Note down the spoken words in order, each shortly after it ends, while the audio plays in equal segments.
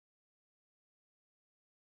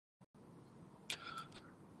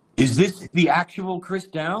Is this the actual Chris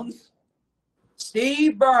Downs?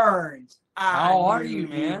 Steve Burns. How are you,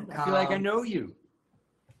 man? I feel like I know you.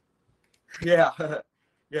 Yeah.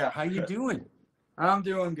 Yeah. How you doing? I'm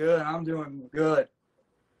doing good. I'm doing good.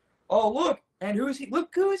 Oh, look. And who's he?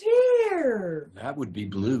 Look who's here. That would be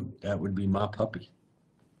Blue. That would be my puppy.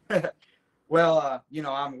 Well,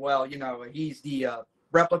 he's the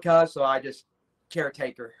replica, so I just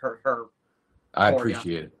caretaker her. I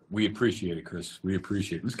appreciate it. We appreciate it, Chris. We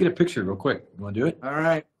appreciate it. Let's get a picture real quick. You want to do it? All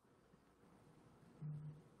right.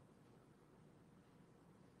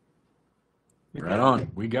 Right on.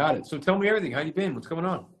 We got it. So tell me everything. How you been? What's going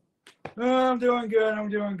on? I'm doing good. I'm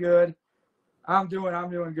doing good. I'm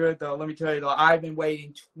doing good, though. Let me tell you, though, I've been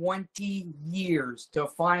waiting 20 years to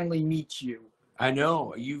finally meet you. I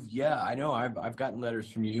know. I know. I've gotten letters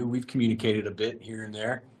from you. We've communicated a bit here and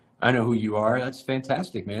there. I know who you are. That's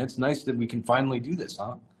fantastic, man. It's nice that we can finally do this,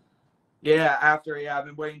 huh? Yeah, I've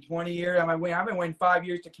been waiting 20 years. I've been waiting 5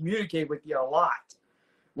 years to communicate with you a lot.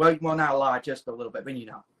 Well, not a lot, just a little bit, but you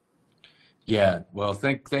know. Yeah, well,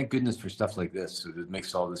 thank goodness for stuff like this. It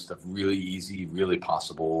makes all this stuff really easy, really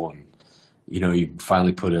possible, and you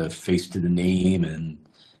finally put a face to the name, and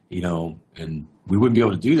and we wouldn't be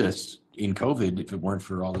able to do this in COVID if it weren't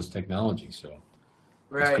for all this technology. So,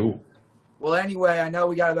 right. That's cool. Well, anyway, I know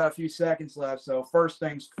we got about a few seconds left, so first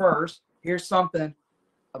things first. Here's something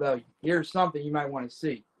about you. Here's something you might want to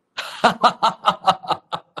see.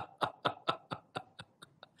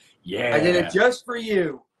 Yeah, I did it just for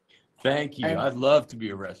you. Thank you. And, I'd love to be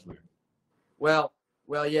a wrestler. Well,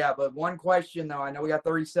 yeah, but one question, though. I know we got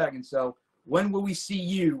 30 seconds, so when will we see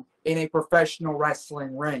you in a professional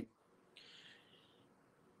wrestling ring?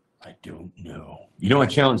 I don't know. I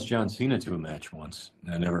challenged John Cena to a match once,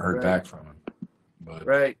 and I never heard back from him. But.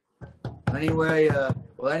 Right. Anyway,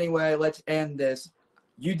 let's end this.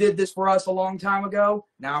 You did this for us a long time ago.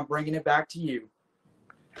 Now I'm bringing it back to you.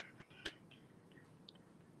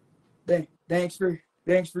 Thanks for.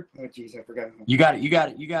 Oh, jeez, I forgot. You got it.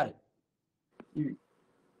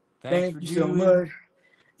 Thank you so much.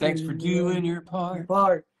 Thanks for doing your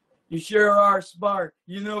part. You sure are smart.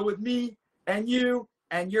 With me and you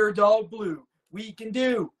and your dog Blue, we can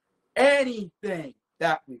do anything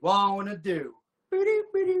that we want to do.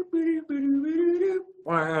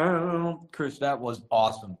 Wow. Chris, that was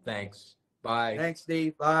awesome. Thanks. Bye. Thanks,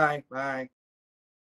 Steve. Bye.